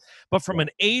cardio. But from an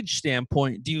age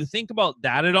standpoint, do you think about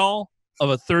that at all, of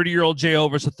a 30-year-old J.O.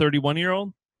 versus a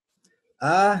 31-year-old?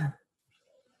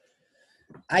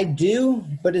 I do,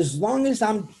 but as long as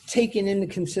I'm taking into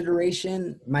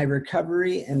consideration my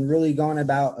recovery and really going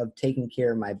about of taking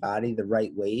care of my body the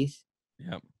right ways,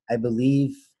 I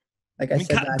believe, like I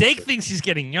said, Dake thinks he's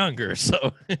getting younger,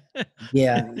 so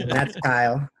yeah, and that's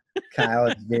Kyle. Kyle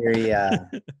is very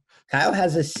Kyle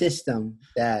has a system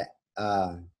that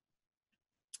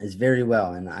is very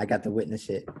well, and I got to witness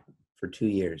it for 2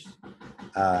 years,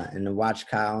 and to watch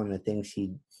Kyle and the things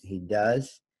he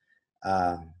does.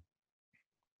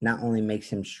 Not only makes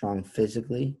him strong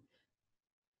physically,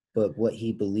 but what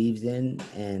he believes in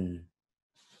and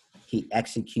he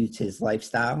executes his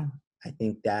lifestyle. I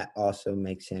think that also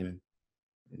makes him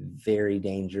very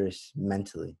dangerous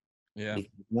mentally. Yeah.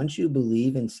 Because once you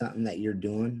believe in something that you're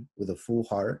doing with a full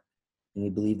heart and you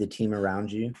believe the team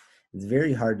around you, it's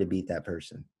very hard to beat that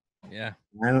person. Yeah.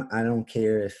 I don't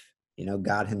care if,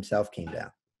 God himself came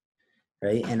down.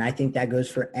 Right. And I think that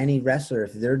goes for any wrestler.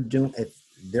 If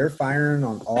they're firing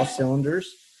on all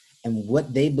cylinders and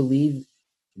what they believe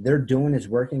they're doing is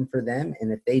working for them,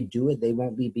 and if they do it, they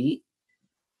won't be beat.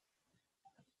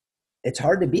 It's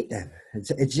hard to beat them.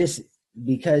 It's just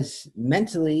because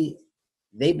mentally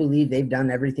they believe they've done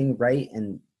everything right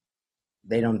and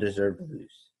they don't deserve to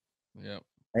lose. Yeah.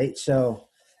 Right. So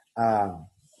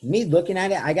me looking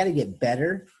at it, I got to get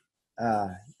better.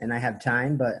 And I have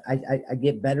time, but I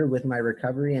get better with my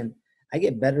recovery, and I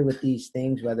get better with these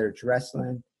things, whether it's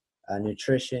wrestling,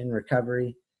 nutrition,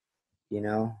 recovery,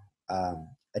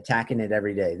 attacking it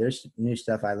every day. There's new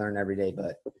stuff I learn every day,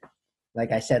 but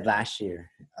like I said last year,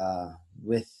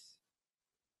 one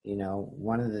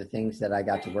of the things that I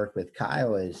got to work with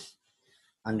Kyle is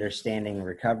understanding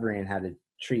recovery and how to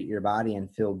treat your body and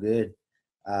feel good.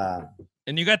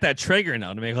 And you got that Traeger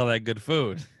now to make all that good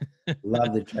food.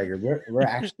 Love the Traeger. We're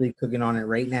actually cooking on it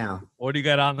right now. What do you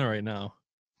got on there right now?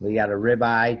 We got a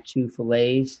ribeye, 2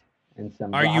 fillets, and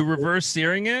some Are you broccoli. reverse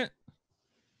searing it?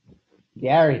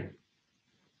 Gary,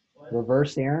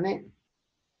 reverse searing it?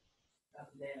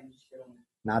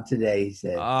 Not today, he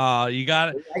said. Oh, you got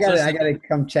it. I gotta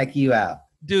come check you out.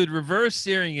 Dude, reverse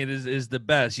searing it is the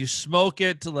best. You smoke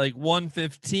it to like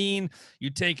 115. You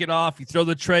take it off. You throw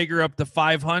the Traeger up to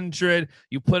 500.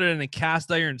 You put it in a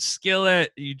cast iron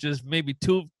skillet. You just maybe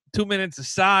two minutes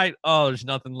aside. Oh, there's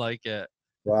nothing like it.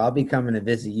 Well, I'll be coming to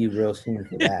visit you real soon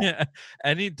for that. Yeah,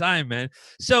 anytime, man.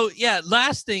 So, yeah,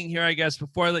 last thing here, I guess,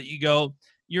 before I let you go.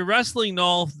 You're wrestling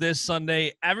Nolf this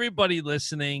Sunday. Everybody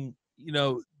listening,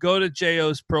 go to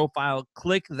J.O.'s profile,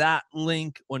 click that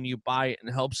link when you buy it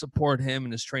and help support him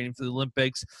in his training for the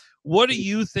Olympics. What do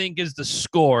you think is the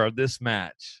score of this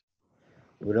match?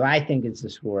 What do I think is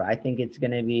the score? I think it's going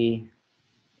to be,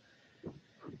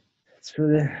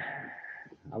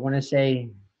 I want to say,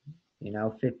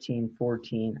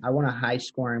 15-14. I want a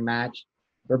high-scoring match.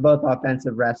 We're both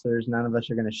offensive wrestlers. None of us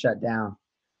are going to shut down.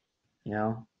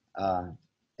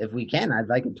 If we can, I'd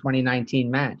like a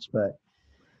 2019 match, but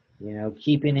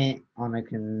keeping it on a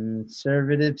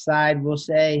conservative side, we'll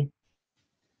say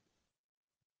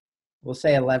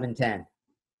 11-10.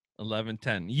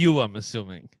 11-10. You, I'm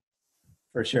assuming.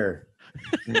 For sure.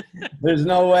 There's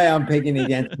no way I'm picking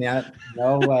against me.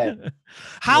 No way.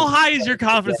 How high is your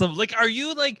confidence level? Like, are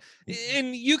you like,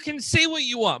 and you can say what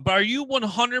you want, but are you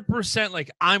 100%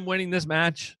 like, I'm winning this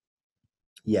match?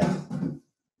 Yeah.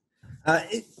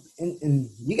 And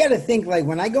you got to think, like,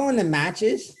 when I go into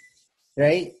matches,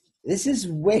 right, this is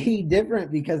way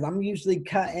different because I'm usually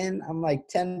cutting. I'm like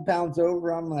 10 pounds over.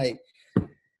 I'm like,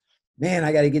 man,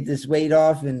 I got to get this weight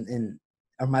off, and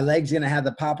are my legs going to have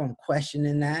the pop? I'm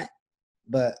questioning that.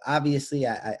 But obviously,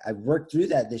 I worked through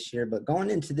that this year. But going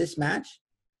into this match,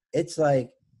 it's like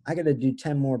I got to do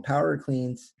 10 more power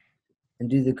cleans and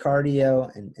do the cardio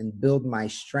and build my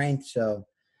strength. So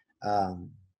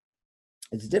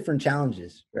it's different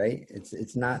challenges, right?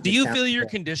 It's not. Do you feel your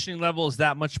conditioning level is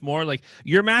that much more? Like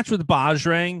your match with Basch,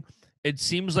 it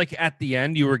seems like at the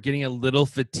end you were getting a little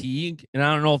fatigue, and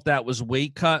I don't know if that was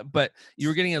weight cut, but you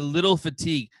were getting a little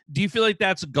fatigue. Do you feel like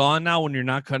that's gone now when you're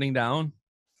not cutting down?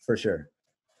 For sure.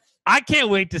 I can't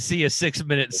wait to see a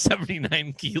 6-minute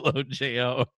 79 kilo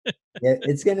JO. Yeah,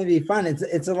 it's going to be fun.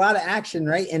 It's a lot of action,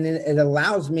 right? And it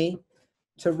allows me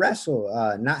to wrestle,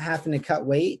 not having to cut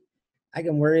weight. I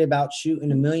can worry about shooting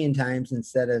 1,000,000 times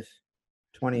instead of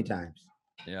 20 times.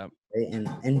 Yeah. Right?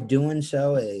 And doing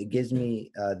so, it gives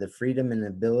me the freedom and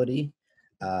ability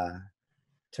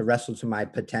to wrestle to my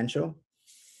potential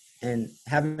and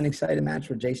have an exciting match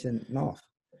with Jason Nolf.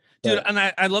 Dude, and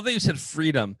I love that you said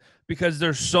freedom, because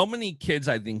there's so many kids,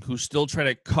 I think, who still try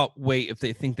to cut weight if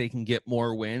they think they can get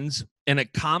more wins. And a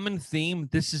common theme,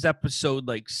 this is episode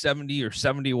like 70 or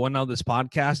 71 now, this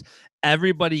podcast,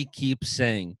 everybody keeps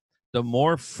saying the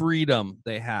more freedom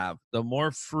they have, the more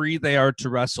free they are to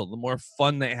wrestle, the more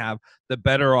fun they have, the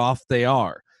better off they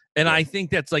are. And I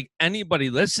think that's like anybody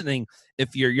listening,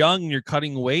 if you're young and you're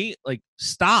cutting weight, like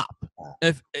stop.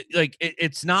 If like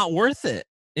it's not worth it.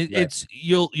 It's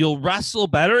you'll wrestle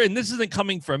better, and this isn't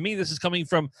coming from me. This is coming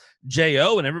from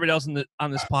Jo and everybody else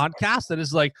on this podcast. That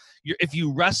is like, if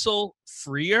you wrestle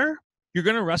freer, you're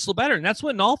gonna wrestle better, and that's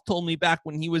what Nolf told me back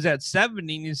when he was at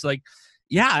 70. And he's like,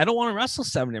 "Yeah, I don't want to wrestle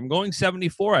 70. I'm going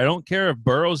 74. I don't care if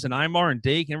Burroughs and Imar and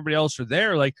Dake and everybody else are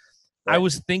there." Like, I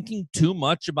was thinking too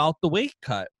much about the weight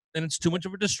cut, and it's too much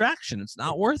of a distraction. It's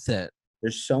not worth it.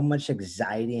 There's so much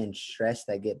anxiety and stress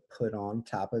that get put on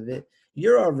top of it.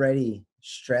 You're already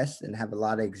stressed and have a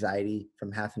lot of anxiety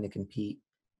from having to compete.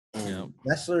 And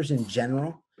wrestlers in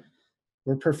general,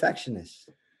 we're perfectionists.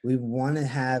 We want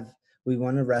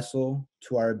to wrestle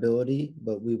to our ability,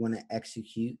 but we want to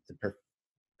execute the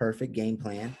perfect game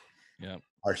plan,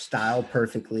 our style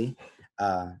perfectly.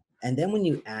 And then when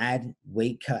you add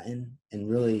weight cutting and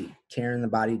really tearing the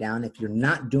body down, if you're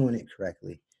not doing it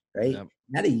correctly, right?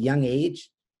 At a young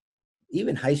age,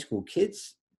 even high school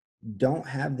kids don't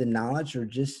have the knowledge, or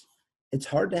just it's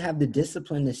hard to have the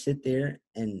discipline to sit there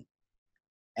and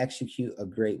execute a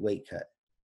great weight cut,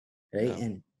 right?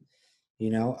 And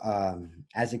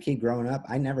as a kid growing up,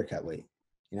 I never cut weight.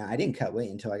 I didn't cut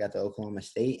weight until I got to Oklahoma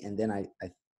State, and then I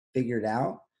figured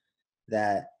out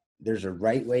that there's a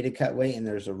right way to cut weight and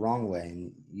there's a wrong way,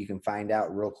 and you can find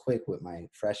out real quick with my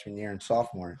freshman year and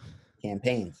sophomore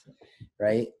campaigns,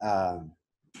 right?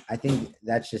 I think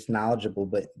that's just knowledgeable.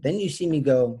 But then you see me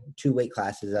go 2 weight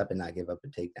classes up and not give up a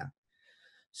takedown.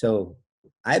 So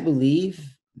I believe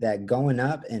that going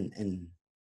up and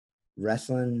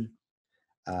wrestling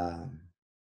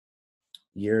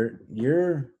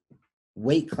your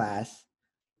weight class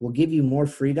will give you more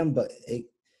freedom, but it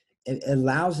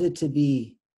allows it to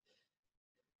be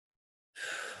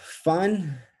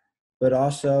fun, but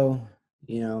also,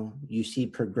 you see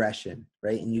progression,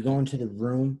 right? And you go into the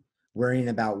room worrying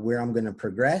about where I'm going to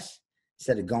progress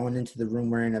instead of going into the room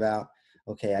worrying about,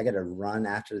 okay, I got to run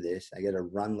after this. I got to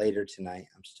run later tonight.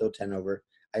 I'm still 10 over.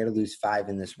 I got to lose 5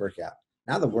 in this workout.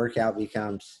 Now the workout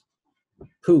becomes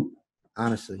poop,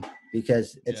 honestly,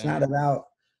 because it's not about,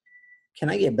 can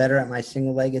I get better at my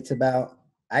single leg? It's about,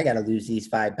 I got to lose these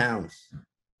 5 pounds,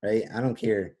 right? I don't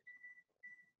care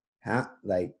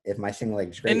if my single leg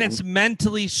is great. And it's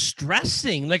mentally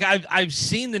stressing. Like I've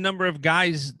seen the number of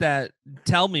guys that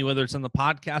tell me, whether it's on the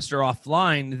podcast or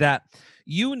offline, that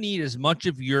you need as much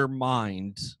of your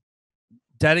mind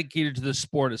dedicated to the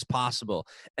sport as possible.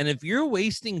 And if you're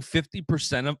wasting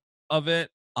 50% of it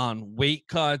on weight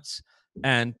cuts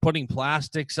and putting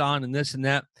plastics on and this and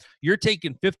that, you're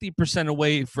taking 50%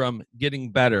 away from getting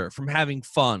better, from having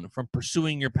fun, from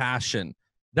pursuing your passion.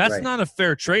 That's not a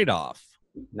fair trade-off.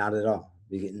 Not at all.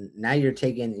 Now you're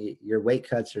taking your weight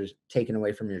cuts are taken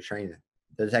away from your training.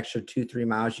 Those extra 2-3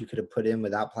 miles you could have put in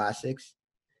without plastics,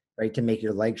 right? To make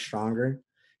your legs stronger,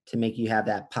 to make you have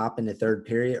that pop in the third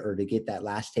period, or to get that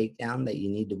last takedown that you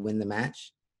need to win the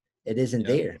match. It isn't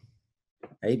there,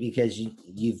 right? Because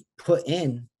you've put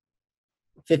in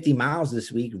 50 miles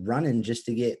this week running just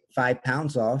to get 5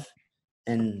 pounds off.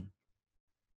 And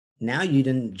now you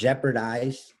didn't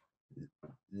jeopardize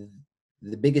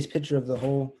the biggest picture of the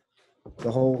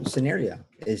whole scenario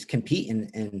is competing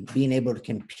and being able to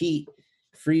compete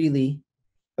freely,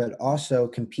 but also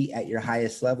compete at your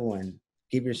highest level and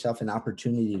give yourself an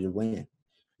opportunity to win.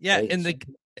 Yeah. Right?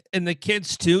 And the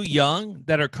kids too young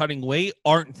that are cutting weight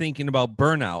aren't thinking about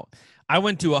burnout. I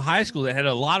went to a high school that had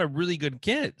a lot of really good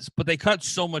kids, but they cut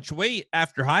so much weight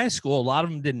after high school. A lot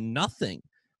of them did nothing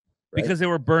because they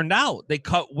were burned out. They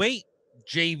cut weight,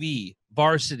 JV,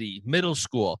 varsity, middle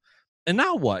school. And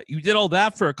now what? You did all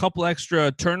that for a couple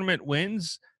extra tournament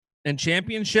wins and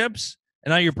championships,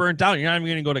 and now you're burnt out. You're not even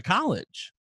going to go to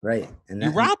college. Right. And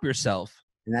you rob yourself.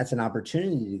 And that's an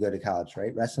opportunity to go to college,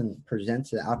 right? Wrestling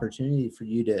presents an opportunity for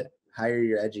you to higher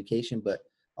your education, but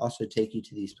also take you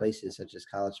to these places such as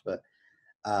college. But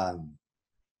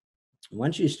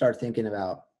once you start thinking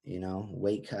about,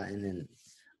 weight cutting and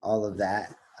all of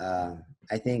that,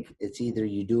 I think it's either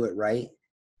you do it right?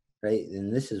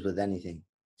 And this is with anything.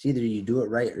 It's either you do it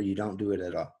right or you don't do it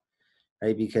at all,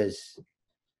 right? Because,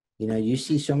 you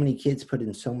see so many kids put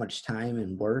in so much time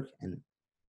and work. And,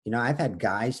 I've had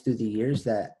guys through the years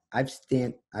that I've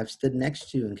stood next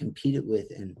to and competed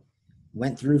with and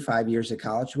went through 5 years of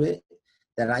college with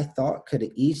that I thought could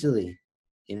have easily,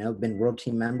 been world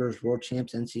team members, world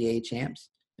champs, NCAA champs.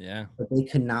 Yeah. But they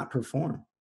could not perform.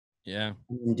 Yeah.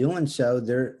 In doing so,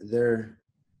 they're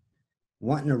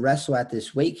wanting to wrestle at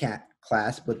this weight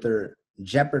class, but they're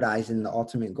jeopardizing the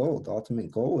ultimate goal. The ultimate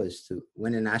goal is to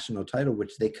win a national title,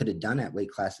 which they could have done at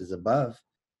weight classes above.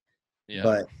 Yeah.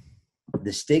 But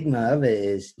the stigma of it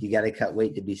is you got to cut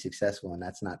weight to be successful, and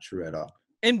that's not true at all.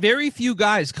 And very few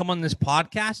guys come on this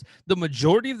podcast. The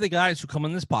majority of the guys who come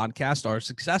on this podcast are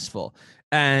successful.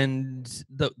 And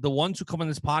the ones who come on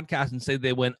this podcast and say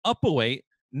they went up a weight,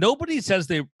 nobody says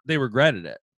they regretted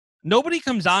it. Nobody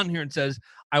comes on here and says,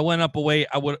 I went up a weight.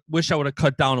 Wish I would have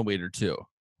cut down a weight or two.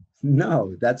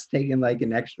 No, that's taking like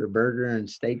an extra burger and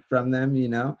steak from them,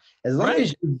 As long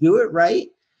as you do it right,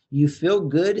 you feel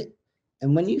good.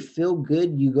 And when you feel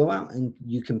good, you go out and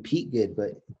you compete good.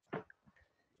 But,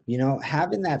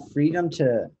 having that freedom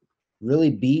to really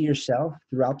be yourself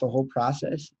throughout the whole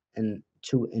process and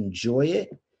to enjoy it,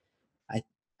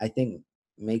 I think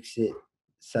makes it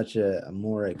such a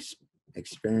more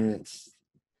experienced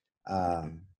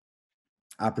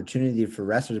opportunity for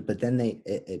wrestlers. But then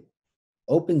it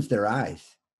opens their eyes.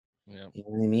 Yeah. You know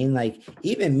what I mean? Like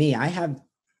even me, I'm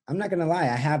not going to lie.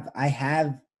 I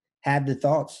have had the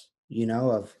thoughts,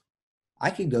 of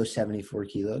I could go 74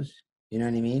 kilos. You know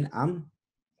what I mean? I'm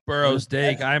Burroughs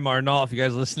Dake. I'm Arnold. If you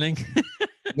guys listening.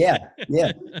 Yeah.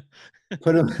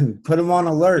 Put them on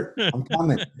alert. I'm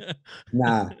coming.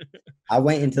 Nah, I'll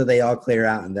wait until they all clear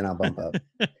out and then I'll bump up.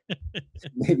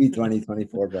 Maybe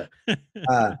 2024, but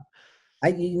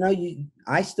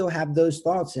I still have those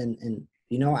thoughts and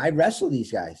I wrestle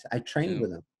these guys. I train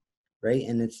with them, right?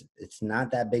 And it's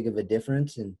not that big of a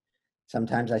difference. And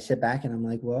sometimes I sit back and I'm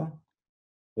like, well,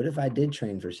 what if I did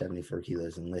train for 74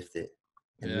 kilos and lift it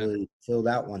and really filled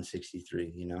out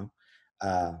 163,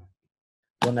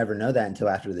 we'll never know that until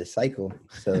after this cycle.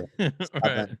 So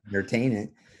stop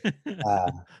entertain it.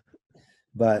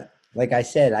 But like I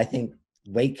said, I think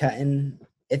weight cutting,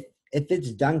 if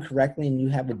it's done correctly and you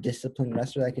have a disciplined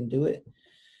wrestler that can do it,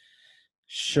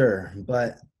 sure.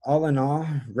 But all in all,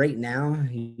 right now,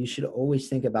 you should always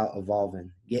think about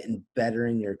evolving, getting better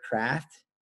in your craft,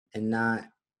 and not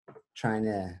trying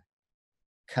to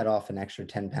cut off an extra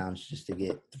 10 pounds just to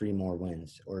get 3 more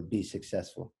wins or be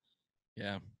successful.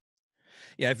 Yeah.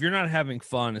 Yeah, if you're not having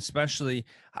fun, especially,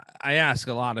 I ask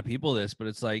a lot of people this, but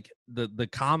it's like the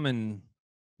common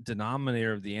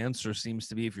denominator of the answer seems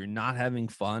to be, if you're not having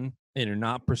fun and you're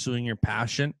not pursuing your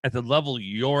passion at the level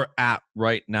you're at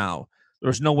right now,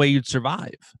 there's no way you'd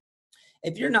survive.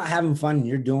 If you're not having fun and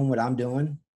you're doing what I'm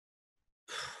doing,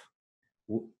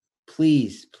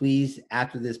 please,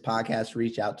 after this podcast,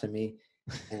 reach out to me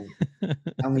and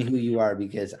tell me who you are,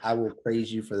 because I will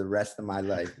praise you for the rest of my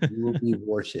life. You will be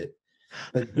worshiped.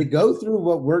 But to go through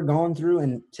what we're going through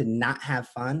and to not have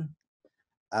fun,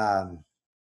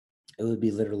 it would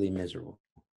be literally miserable.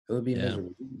 It would be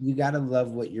miserable. You got to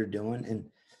love what you're doing. And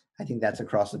I think that's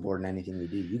across the board in anything you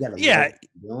do. You got to love what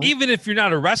you're doing. Even if you're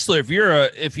not a wrestler, if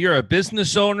you're a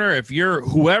business owner, if you're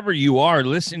whoever you are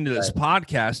listening to this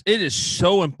podcast, it is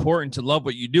so important to love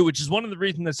what you do, which is one of the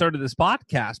reasons I started this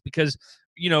podcast, because,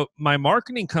 my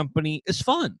marketing company is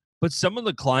fun, but some of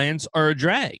the clients are a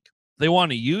drag. They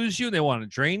want to use you. They want to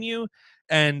drain you.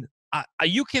 And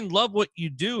you can love what you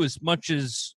do as much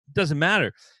as it doesn't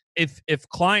matter. If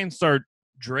clients are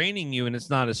draining you and it's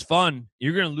not as fun,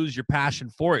 you're going to lose your passion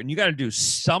for it. And you got to do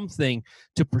something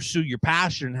to pursue your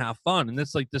passion and have fun. And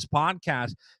it's like this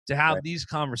podcast, to have these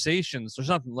conversations, there's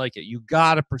nothing like it. You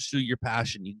got to pursue your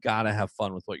passion. You got to have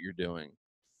fun with what you're doing.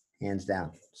 Hands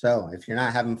down. So if you're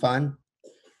not having fun,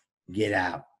 get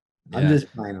out. I'm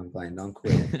just playing. Don't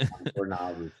quit.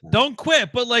 Don't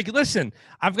quit. But listen,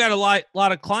 I've got a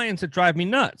lot of clients that drive me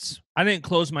nuts. I didn't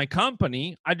close my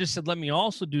company. I just said, let me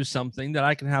also do something that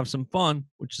I can have some fun,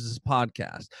 which is this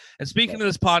podcast. And speaking of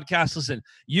this podcast, listen,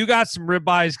 you got some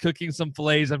ribeyes cooking, some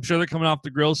fillets. I'm sure they're coming off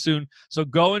the grill soon. So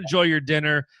go enjoy your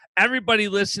dinner. Everybody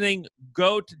listening,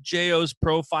 go to J.O.'s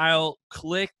profile,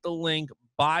 click the link,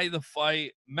 buy the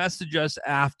fight, message us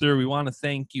after. We want to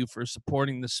thank you for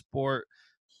supporting the sport,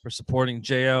 for supporting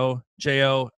J.O.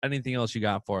 J.O., anything else you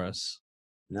got for us?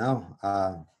 No.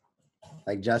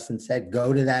 Like Justin said,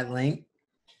 go to that link,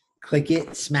 click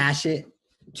it, smash it,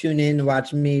 tune in to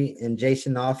watch me and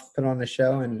Jason Nolf put on the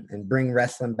show and bring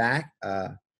wrestling back.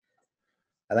 I'd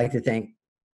like to thank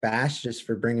Basch just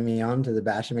for bringing me on to the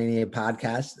BASCHAMANIA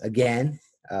podcast again.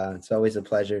 It's always a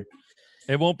pleasure.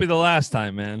 It won't be the last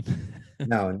time, man.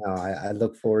 No. I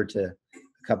look forward to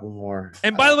a couple more.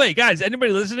 And by the way, guys,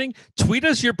 anybody listening, tweet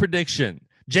us your prediction.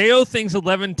 J.O. thinks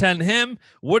 11-10 him.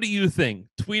 What do you think?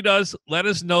 Tweet us. Let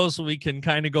us know so we can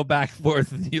kind of go back and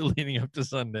forth with you leading up to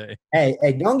Sunday. Hey,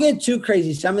 don't get too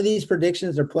crazy. Some of these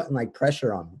predictions are putting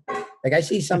pressure on me. I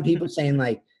see some people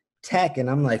saying Tech, and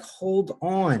I'm like, hold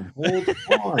on.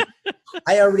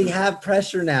 I already have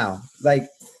pressure now.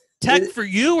 Tech for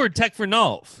you or Tech for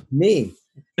Nolf? Me.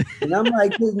 And I'm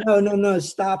like, no,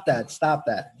 stop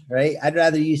that, right? I'd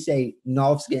rather you say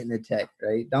Nolf's getting a Tech,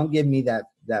 right? Don't give me that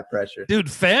pressure.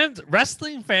 Dude,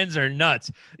 wrestling fans are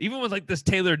nuts. Even with this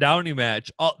Taylor Downey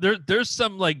match, there's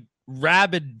some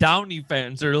rabid Downey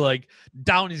fans that are like,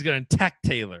 Downey's gonna Tech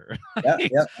Taylor.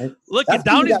 Yep. Look,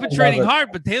 Downey's been training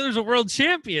hard, but Taylor's a world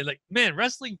champion. Man,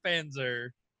 wrestling fans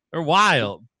are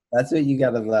wild. That's what you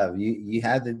gotta love. You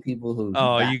have the people who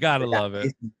you gotta love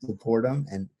it. Support them,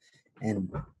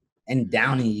 and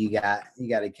Downey, you got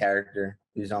a character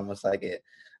who's almost like a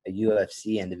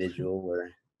UFC individual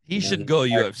where he should go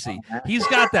UFC. He's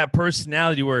got that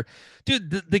personality where,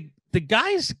 dude, the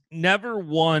guy's never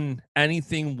won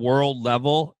anything world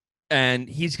level, and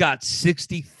he's got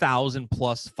 60,000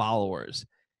 plus followers.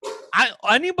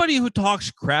 Anybody who talks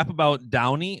crap about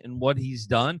Downey and what he's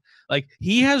done,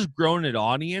 he has grown an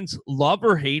audience. Love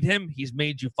or hate him, he's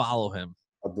made you follow him.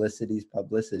 Publicity's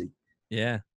publicity.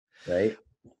 Yeah. Right?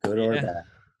 Good or bad.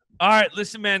 All right,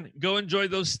 listen, man, go enjoy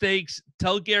those steaks.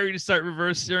 Tell Gary to start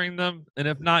reverse searing them. And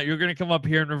if not, you're going to come up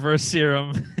here and reverse sear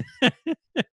them.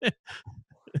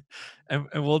 and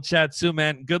we'll chat soon,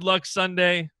 man. Good luck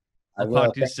Sunday. I'll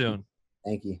talk to you soon.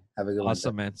 Thank you. Have a good one.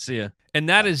 Awesome, man. See ya. And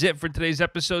that is it for today's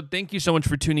episode. Thank you so much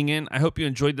for tuning in. I hope you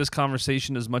enjoyed this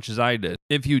conversation as much as I did.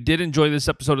 If you did enjoy this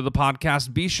episode of the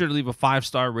podcast, be sure to leave a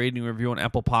 5-star rating review on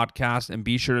Apple Podcasts, and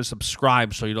be sure to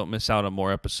subscribe so you don't miss out on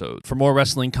more episodes. For more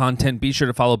wrestling content, be sure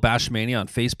to follow BASCHAMANIA on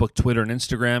Facebook, Twitter, and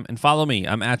Instagram. And follow me.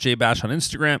 I'm at JBash on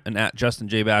Instagram and at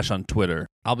JustinJBash on Twitter.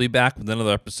 I'll be back with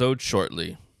another episode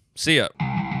shortly. See ya.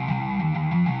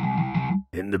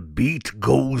 And the beat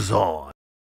goes on.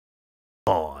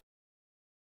 On.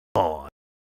 On.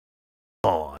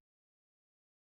 On.